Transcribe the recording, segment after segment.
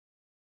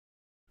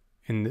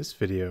In this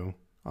video,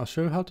 I'll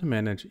show how to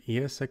manage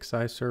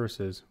ESXi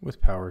services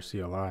with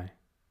PowerCLI.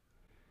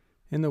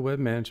 In the Web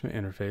Management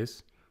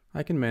interface,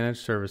 I can manage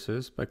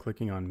services by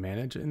clicking on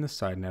Manage in the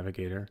side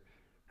navigator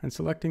and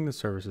selecting the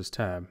Services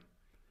tab.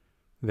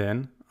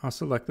 Then, I'll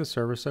select the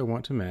service I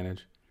want to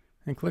manage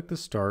and click the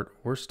Start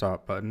or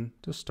Stop button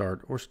to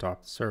start or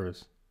stop the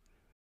service.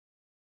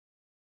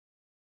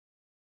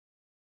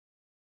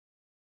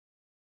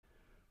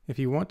 If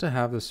you want to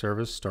have the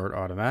service start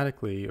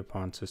automatically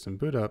upon system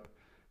boot up,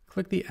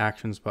 click the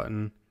Actions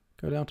button,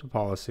 go down to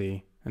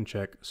Policy, and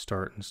check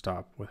Start and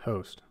Stop with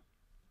Host.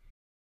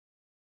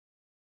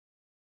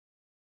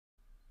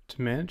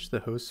 To manage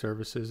the host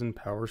services in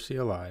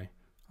PowerCLI,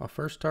 I'll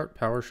first start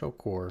PowerShell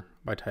Core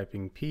by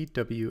typing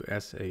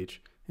pwsh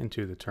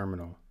into the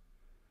terminal.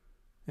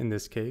 In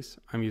this case,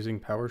 I'm using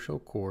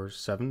PowerShell Core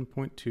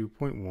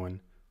 7.2.1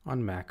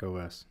 on Mac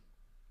OS.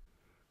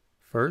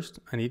 First,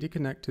 I need to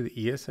connect to the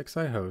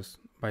ESXi host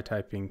by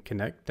typing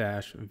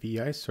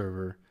connect-vi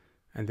server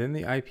and then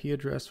the IP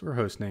address or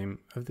hostname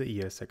of the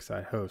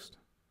ESXi host.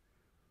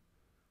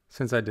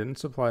 Since I didn't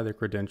supply the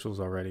credentials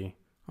already,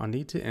 I'll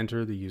need to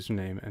enter the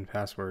username and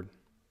password.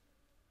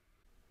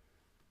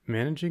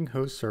 Managing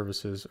host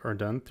services are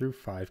done through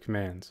 5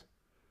 commands.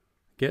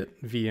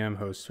 Get VM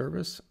host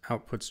service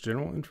outputs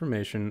general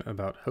information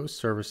about host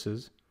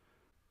services.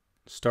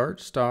 Start,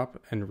 stop,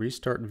 and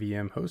restart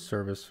VM host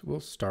service will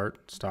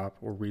start, stop,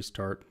 or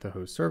restart the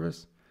host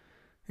service,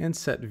 and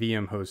set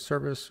VM host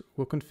service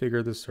will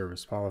configure the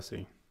service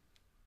policy.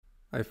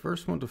 I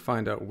first want to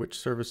find out which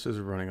services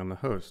are running on the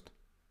host.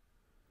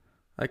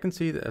 I can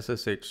see the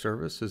SSH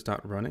service is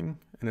not running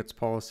and its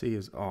policy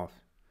is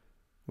off,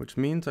 which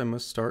means I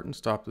must start and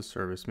stop the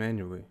service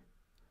manually.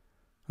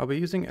 I'll be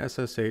using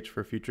SSH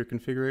for future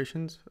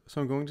configurations,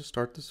 so I'm going to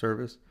start the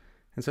service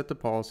and set the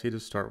policy to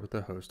start with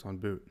the host on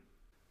boot.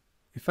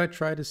 If I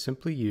try to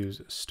simply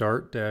use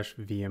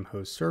start-VM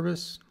host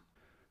service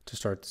to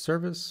start the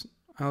service,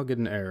 I'll get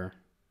an error.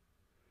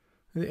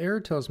 The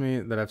error tells me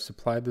that I've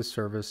supplied the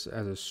service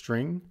as a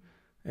string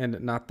and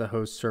not the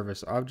host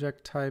service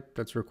object type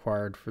that's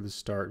required for the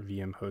start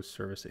VM host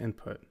service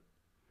input.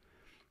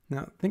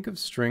 Now think of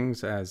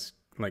strings as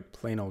like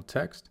plain old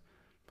text,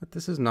 but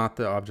this is not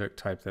the object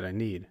type that I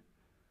need.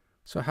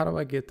 So how do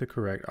I get the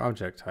correct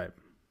object type?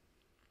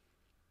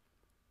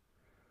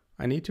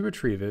 I need to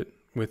retrieve it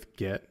with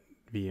get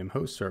VM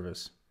host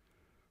service,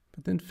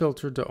 but then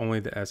filter to only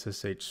the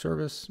SSH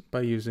service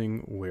by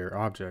using where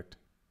object.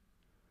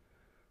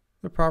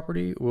 The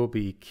property will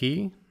be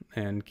key,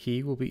 and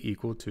key will be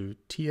equal to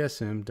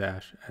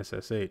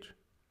tsm-ssh.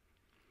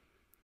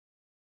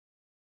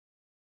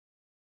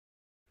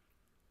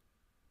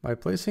 By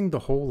placing the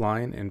whole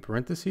line in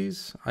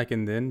parentheses, I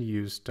can then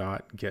use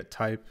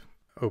 .getType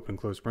open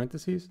close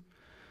parentheses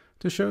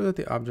to show that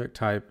the object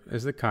type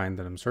is the kind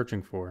that I'm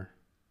searching for.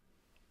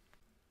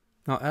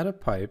 I'll add a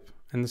pipe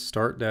and the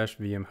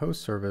start-VM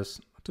host service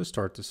to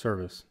start the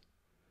service.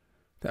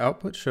 The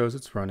output shows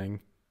it's running,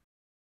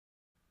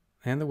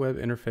 and the web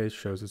interface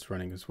shows it's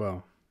running as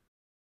well.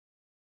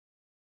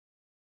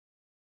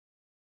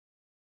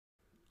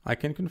 I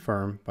can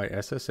confirm by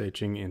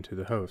SSHing into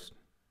the host.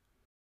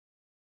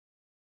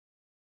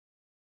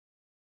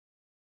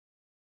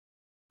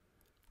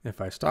 If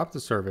I stop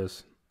the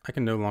service, I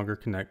can no longer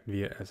connect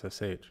via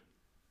SSH.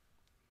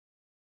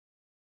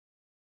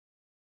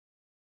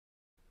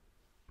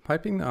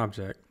 Piping the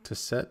object to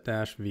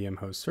set-VM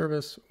host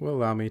service will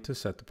allow me to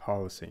set the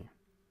policy.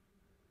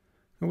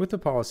 And with the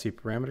policy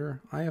parameter,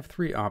 I have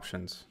 3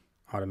 options: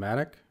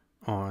 automatic,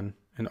 on,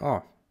 and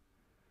off.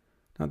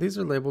 Now these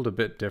are labeled a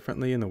bit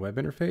differently in the web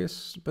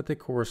interface, but they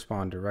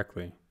correspond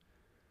directly.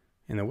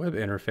 In the web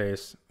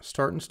interface,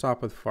 start and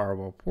stop with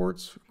firewall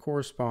ports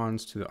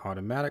corresponds to the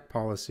automatic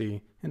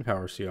policy in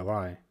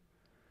PowerCLI.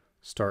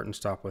 Start and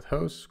stop with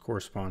hosts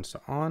corresponds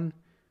to on,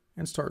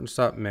 and start and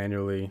stop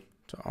manually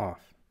to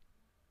off.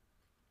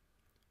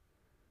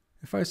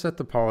 If I set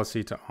the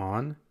policy to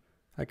on,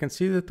 I can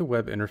see that the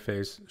web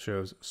interface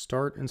shows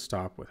start and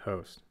stop with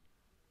host.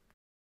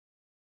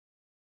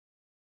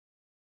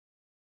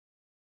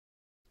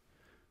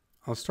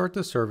 I'll start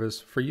the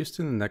service for use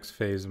in the next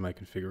phase of my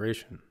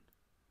configuration.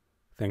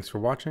 Thanks for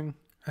watching.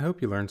 I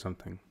hope you learned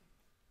something.